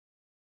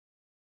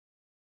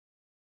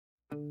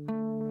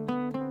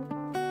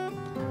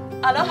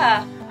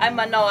Aloha, I'm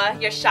Manoa,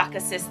 your Shaka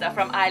sister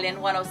from Island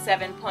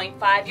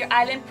 107.5, your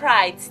Island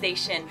Pride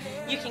station.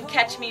 You can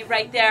catch me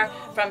right there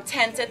from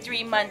 10 to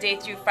 3 Monday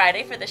through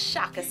Friday for the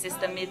Shaka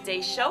Sister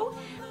Midday Show,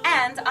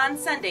 and on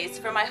Sundays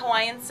for my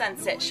Hawaiian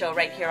Sunset Show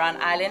right here on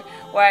Island,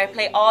 where I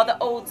play all the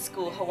old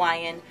school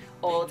Hawaiian,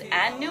 old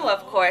and new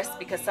of course,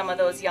 because some of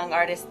those young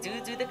artists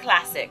do the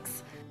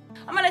classics.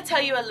 I'm going to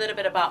tell you a little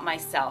bit about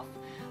myself.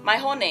 My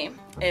whole name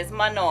is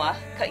Manoa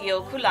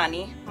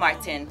Kaiokulani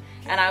Martin,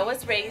 and I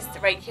was raised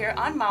right here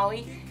on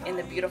Maui in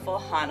the beautiful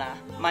Hana,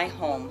 my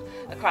home,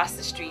 across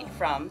the street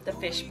from the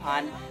fish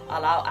pond,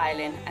 Alau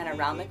Island, and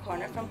around the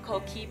corner from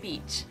Koki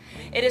Beach.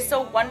 It is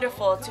so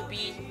wonderful to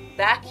be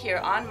back here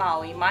on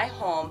Maui, my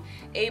home,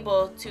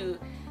 able to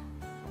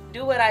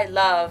do what I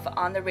love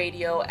on the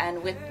radio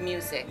and with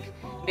music,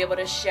 be able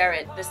to share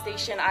it. The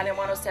station Island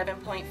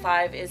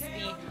 107.5 is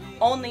the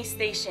only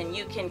station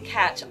you can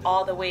catch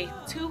all the way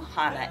to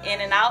Hana,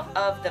 in and out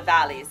of the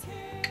valleys.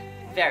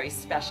 Very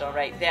special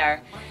right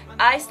there.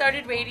 I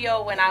started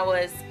radio when I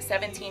was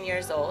 17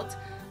 years old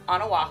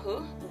on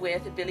Oahu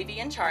with Billy V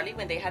and Charlie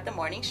when they had the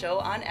morning show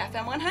on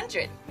FM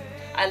 100.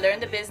 I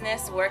learned the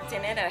business, worked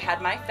in it, I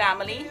had my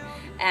family,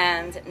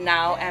 and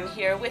now I'm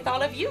here with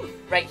all of you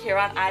right here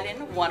on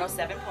Island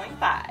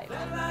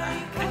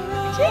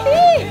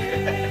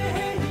 107.5.